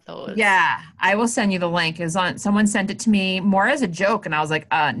get one of those. Yeah, I will send you the link. Someone sent it to me more as a joke, and I was like,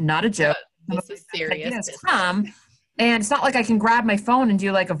 not a joke. This is serious. And it's not like I can grab my phone and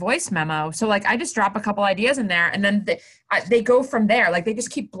do like a voice memo. So like I just drop a couple ideas in there, and then they go from there. Like they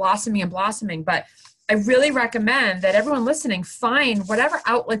just keep blossoming and blossoming. But I really recommend that everyone listening find whatever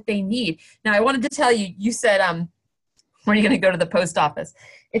outlet they need. Now, I wanted to tell you, you said, when are you going to go to the post office?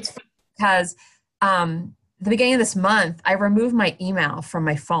 It's because the beginning of this month, I removed my email from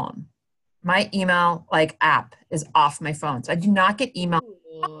my phone. My email like app is off my phone. So I do not get email.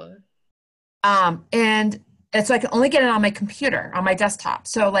 And so I can only get it on my computer, on my desktop.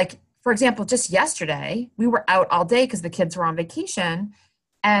 So like, for example, just yesterday, we were out all day because the kids were on vacation,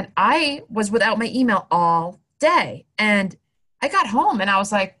 and I was without my email all day. And I got home and I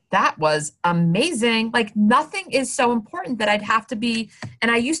was like, that was amazing. Like nothing is so important that I'd have to be,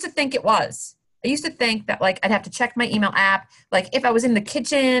 and I used to think it was. I used to think that like I'd have to check my email app. Like if I was in the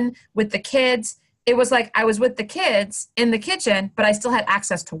kitchen with the kids, it was like I was with the kids in the kitchen, but I still had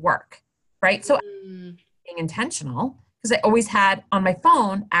access to work, right? So being intentional, because I always had on my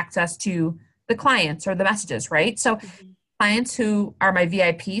phone access to the clients or the messages, right? So clients who are my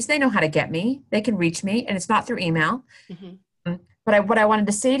VIPs, they know how to get me. They can reach me, and it's not through email. But what I wanted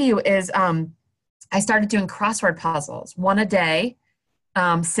to say to you is I started doing crossword puzzles, one a day.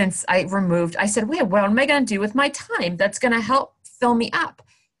 Since I said, wait, what am I going to do with my time that's going to help fill me up?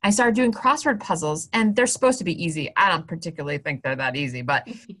 I started doing crossword puzzles, and they're supposed to be easy. I don't particularly think they're that easy, but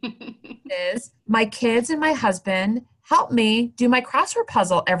is my kids and my husband help me do my crossword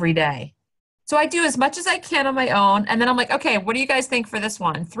puzzle every day. So I do as much as I can on my own. And then I'm like, okay, what do you guys think for this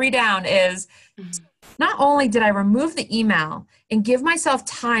one? 3 down is not only did I remove the email and give myself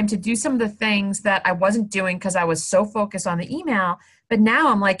time to do some of the things that I wasn't doing because I was so focused on the email, but now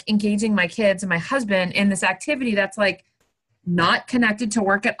I'm like engaging my kids and my husband in this activity that's like not connected to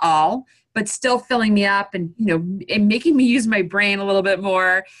work at all, but still filling me up and, and making me use my brain a little bit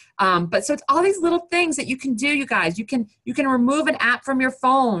more. But so it's all these little things that you can do, you guys. You can remove an app from your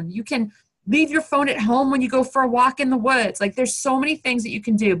phone. You can leave your phone at home when you go for a walk in the woods. Like there's so many things that you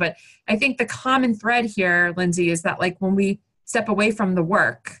can do. But I think the common thread here, Lindsay, is that like when we step away from the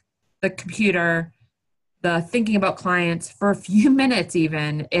work, the computer, the thinking about clients for a few minutes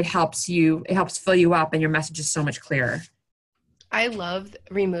even, it helps fill you up and your message is so much clearer. I love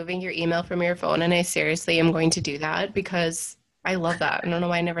removing your email from your phone, and I seriously am going to do that because I love that. I don't know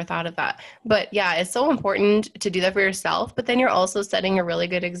why I never thought of that. But yeah, it's so important to do that for yourself, but then you're also setting a really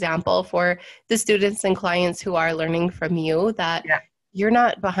good example for the students and clients who are learning from you that you're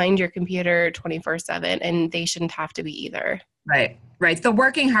not behind your computer 24/7, and they shouldn't have to be either. Right. The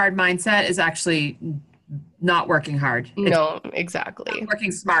working hard mindset is actually not working hard. No, exactly.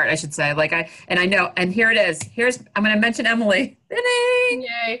 Working smart, I should say. I know, and here it is. I'm going to mention Emily.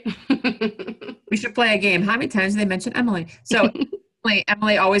 Yay. We should play a game. How many times do they mention Emily? So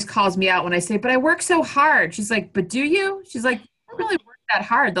Emily always calls me out when I say, but I work so hard. She's like, but do you? She's like, I don't really work that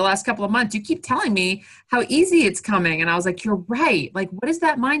hard the last couple of months. You keep telling me how easy it's coming. And I was like, you're right. Like, what is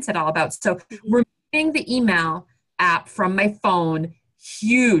that mindset all about? So removing the email app from my phone,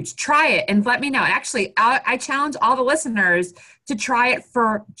 huge. Try it and let me know. Actually, I challenge all the listeners to try it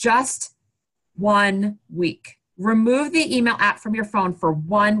for just 1 week. Remove the email app from your phone for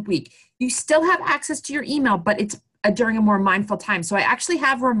 1 week. You still have access to your email, but it's during a more mindful time. So I actually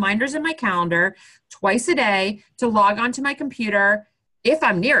have reminders in my calendar twice a day to log onto my computer, if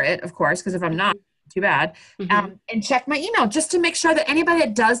I'm near it, of course, because if I'm not, too bad, and check my email just to make sure that anybody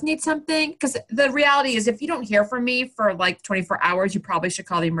that does need something, because the reality is if you don't hear from me for like 24 hours, you probably should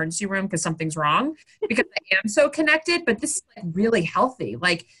call the emergency room because something's wrong, because I am so connected, but this is like really healthy.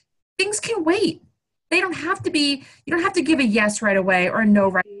 Like things can wait. They don't have to be, you don't have to give a yes right away or a no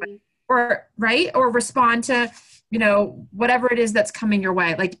right away, or respond to, whatever it is that's coming your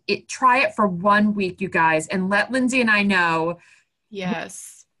way. Like try it for 1 week, you guys, and let Lindsay and I know.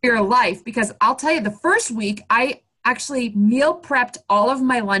 Yes. Your life, because I'll tell you, the first week I actually meal prepped all of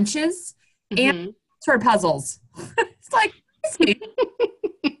my lunches and crossword puzzles. It's like crazy.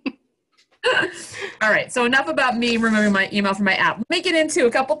 All right. So enough about me removing my email from my app. Let me get into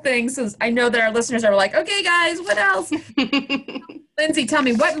a couple things because I know that our listeners are like, okay, guys, what else? Lindsay, tell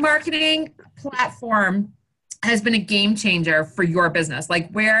me, what marketing platform has been a game changer for your business?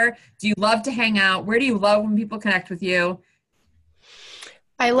 Like, where do you love to hang out? Where do you love when people connect with you?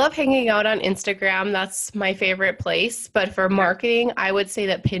 I love hanging out on Instagram. That's my favorite place. But for marketing, I would say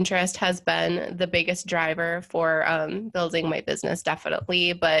that Pinterest has been the biggest driver for building my business,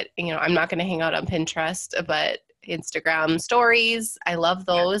 definitely. But, I'm not going to hang out on Pinterest, but Instagram stories, I love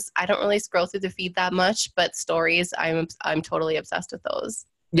those. I don't really scroll through the feed that much, but stories, I'm totally obsessed with those.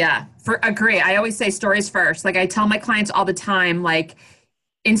 Yeah, agree. I always say stories first. Like I tell my clients all the time, like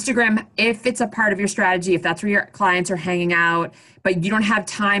Instagram, if it's a part of your strategy, if that's where your clients are hanging out, but you don't have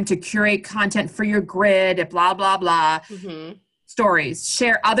time to curate content for your grid, blah, blah, blah. Mm-hmm. Stories,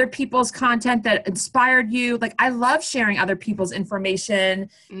 share other people's content that inspired you. Like I love sharing other people's information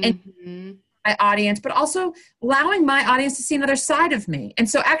and Mm-hmm. my audience, but also allowing my audience to see another side of me. And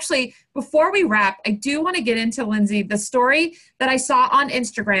so actually, before we wrap, I do want to get into, Lindsay, the story that I saw on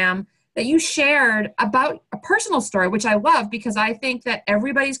Instagram that you shared about a personal story, which I love because I think that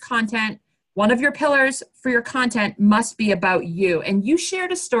everybody's content, one of your pillars for your content must be about you. And you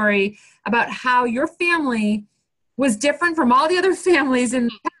shared a story about how your family was different from all the other families in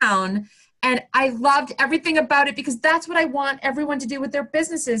town. And I loved everything about it because that's what I want everyone to do with their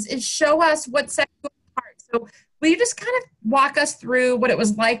businesses is show us what sets you apart. So will you just kind of walk us through what it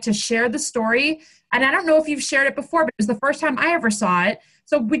was like to share the story? And I don't know if you've shared it before, but it was the first time I ever saw it.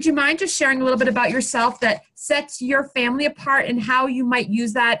 So would you mind just sharing a little bit about yourself that sets your family apart and how you might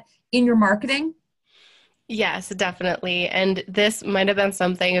use that in your marketing? Yes, definitely. And this might have been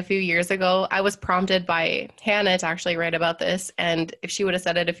something a few years ago. I was prompted by Hannah to actually write about this. And if she would have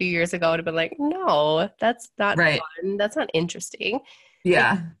said it a few years ago, I would have been like, no, that's not Right. fun. That's not interesting. Like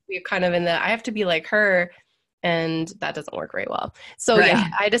Yeah. we're kind of in I have to be like her. And that doesn't work very well. So Right. yeah,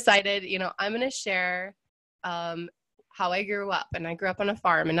 I decided, I'm going to share how I grew up. And I grew up on a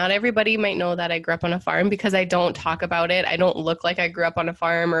farm. And not everybody might know that I grew up on a farm because I don't talk about it. I don't look like I grew up on a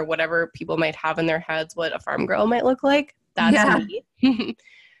farm or whatever people might have in their heads what a farm girl might look like. That's Yeah. me.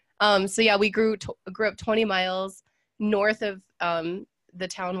 So yeah, we grew up 20 miles north of the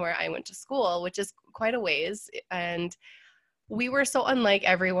town where I went to school, which is quite a ways. And we were so unlike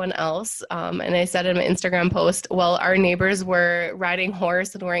everyone else. And I said in my Instagram post, well, our neighbors were riding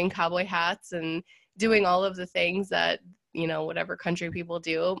horse and wearing cowboy hats and doing all of the things that, whatever country people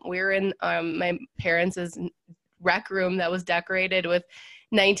do. We were in my parents' rec room that was decorated with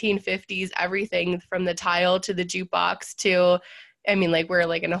 1950s everything from the tile to the jukebox to, we're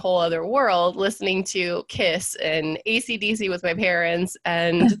like in a whole other world listening to Kiss and AC/DC with my parents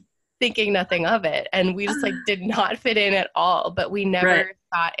and thinking nothing of it. And we just did not fit in at all, but we never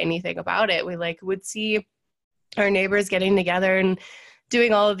thought anything about it. We would see our neighbors getting together and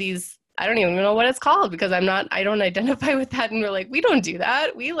doing all of these, I don't even know what it's called because I don't identify with that. And we're like, we don't do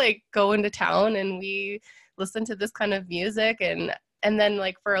that. We go into town and we listen to this kind of music. And then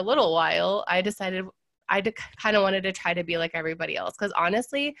for a little while, I decided I kind of wanted to try to be like everybody else. Cause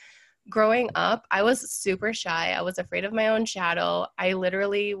honestly, growing up, I was super shy. I was afraid of my own shadow. I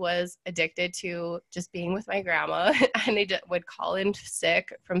literally was addicted to just being with my grandma and I would call in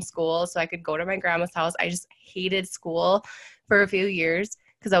sick from school so I could go to my grandma's house. I just hated school for a few years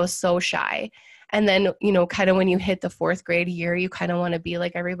because I was so shy. And then, kind of when you hit the 4th grade year, you kind of want to be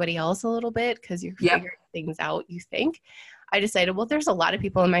like everybody else a little bit because you're figuring things out, you think. I decided, well, there's a lot of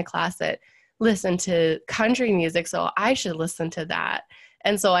people in my class that listen to country music, so I should listen to that.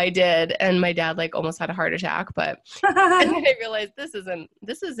 And so I did, and my dad almost had a heart attack, but and then I realized this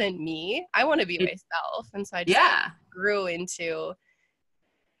isn't me. I want to be myself. And so I just grew into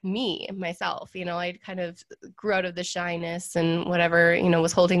myself. I kind of grew out of the shyness and whatever,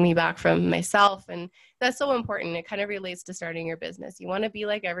 was holding me back from myself. And that's so important. It kind of relates to starting your business. You want to be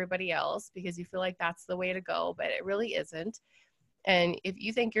like everybody else because you feel like that's the way to go, but it really isn't. And if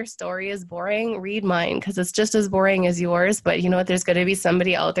you think your story is boring, read mine because it's just as boring as yours. But you know what? There's going to be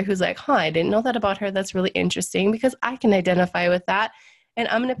somebody out there who's like, I didn't know that about her. That's really interesting because I can identify with that. And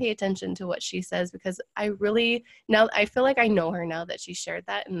I'm going to pay attention to what she says because now I feel like I know her now that she shared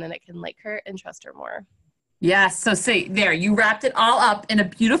that, and then I can like her and trust her more. Yes. So see there, you wrapped it all up in a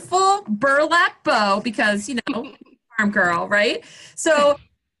beautiful burlap bow because, farm girl, right? So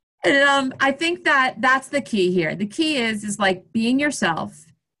I think that that's the key here. The key is being yourself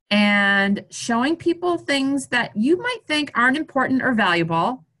and showing people things that you might think aren't important or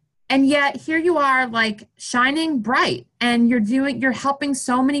valuable And yet here you are like shining bright and you're helping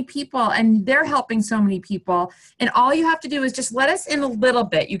so many people and they're helping so many people. And all you have to do is just let us in a little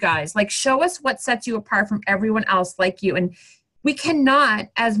bit, you guys, like show us what sets you apart from everyone else like you. And we cannot,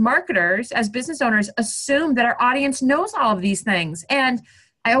 as marketers, as business owners, assume that our audience knows all of these things. And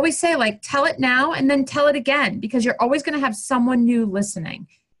I always say, like, tell it now and then tell it again, because you're always going to have someone new listening.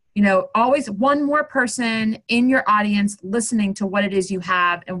 You know, always one more person in your audience listening to what it is you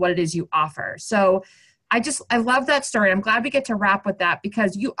have and what it is you offer. So I love that story. I'm glad we get to wrap with that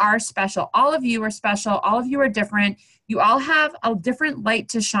because you are special. All of you are special. All of you are different. You all have a different light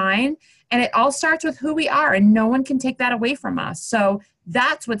to shine. And it all starts with who we are, and no one can take that away from us. So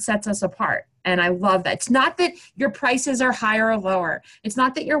that's what sets us apart. And I love that. It's not that your prices are higher or lower. It's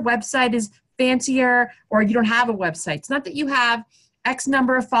not that your website is fancier or you don't have a website. It's not that you have X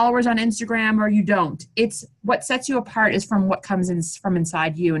number of followers on Instagram or you don't. It's what sets you apart is from what comes in from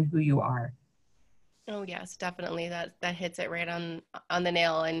inside you and who you are. Oh yes, definitely. That hits it right on the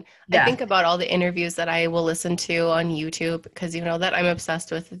nail. And Yeah. I think about all the interviews that I will listen to on YouTube because you know that I'm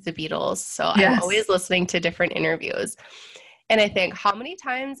obsessed with the Beatles. So Yes. I'm always listening to different interviews. And I think, how many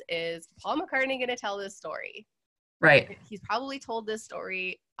times is Paul McCartney going to tell this story? Right. He's probably told this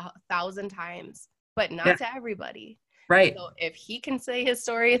story 1,000 times, but not to everybody. Right. So if he can say his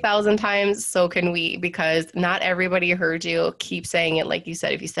story 1,000 times, so can we, because not everybody heard you. Keep saying it. Like you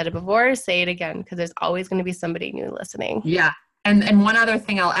said, if you said it before, say it again, because there's always going to be somebody new listening. Yeah. And one other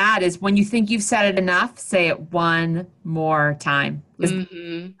thing I'll add is when you think you've said it enough, say it one more time.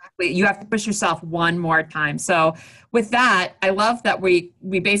 Mm-hmm. You have to push yourself one more time. So with that, I love that we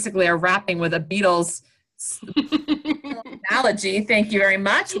basically are wrapping with a Beatles analogy. Thank you very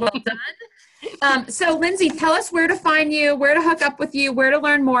much. Well done. So Lindsay, tell us where to find you, where to hook up with you, where to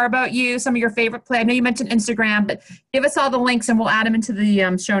learn more about you, some of your favorite play. I know you mentioned Instagram, but give us all the links and we'll add them into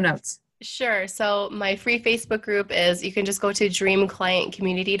the show notes. Sure. So my free Facebook group is, you can just go to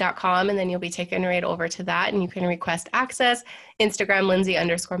dreamclientcommunity.com and then you'll be taken right over to that and you can request access. Instagram,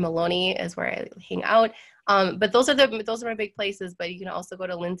 Lindsay_Maloney is where I hang out. But those are my big places, but you can also go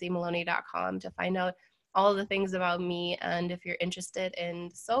to lindsaymaloney.com to find out all the things about me. And if you're interested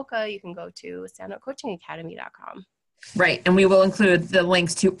in SOCA, you can go to standoutcoachingacademy.com. Right. And we will include the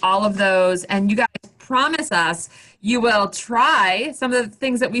links to all of those. And you guys promise us you will try some of the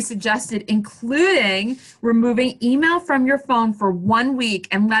things that we suggested, including removing email from your phone for 1 week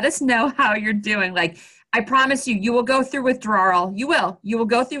and let us know how you're doing. Like, I promise you, you will go through withdrawal. You will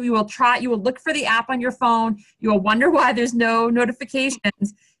go through, you will try, you will look for the app on your phone. You will wonder why there's no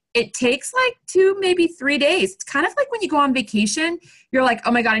notifications. It takes like 2, maybe 3 days. It's kind of like when you go on vacation, you're like,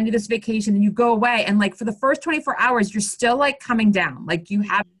 oh my God, I need this vacation. And you go away. And like for the first 24 hours, you're still like coming down. Like you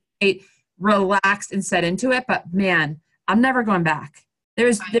have to get relaxed and set into it. But man, I'm never going back.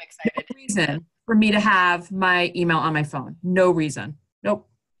 There's no reason for me to have my email on my phone. No reason. Nope.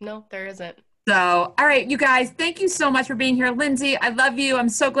 No, there isn't. So, all right, you guys, thank you so much for being here. Lindsay, I love you. I'm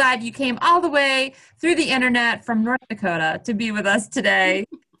so glad you came all the way through the internet from North Dakota to be with us today.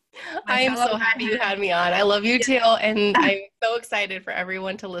 I am so happy you had me on. I love you too. And I'm so excited for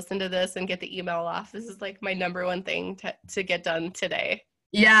everyone to listen to this and get the email off. This is like my number one thing to get done today.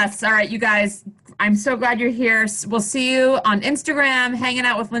 Yes. All right, you guys, I'm so glad you're here. We'll see you on Instagram, hanging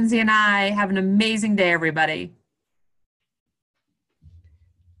out with Lindsay and I. Have an amazing day, everybody.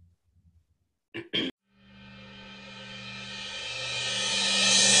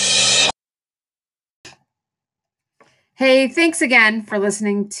 Hey, thanks again for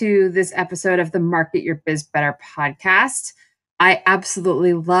listening to this episode of the Market Your Biz Better podcast. I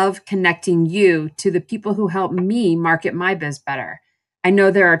absolutely love connecting you to the people who help me market my biz better. I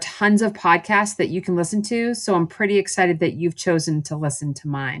know there are tons of podcasts that you can listen to, so I'm pretty excited that you've chosen to listen to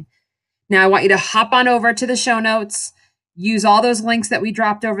mine. Now, I want you to hop on over to the show notes, use all those links that we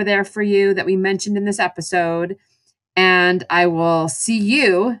dropped over there for you that we mentioned in this episode, and I will see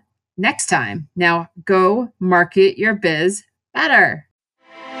you next time. Now, go market your biz better.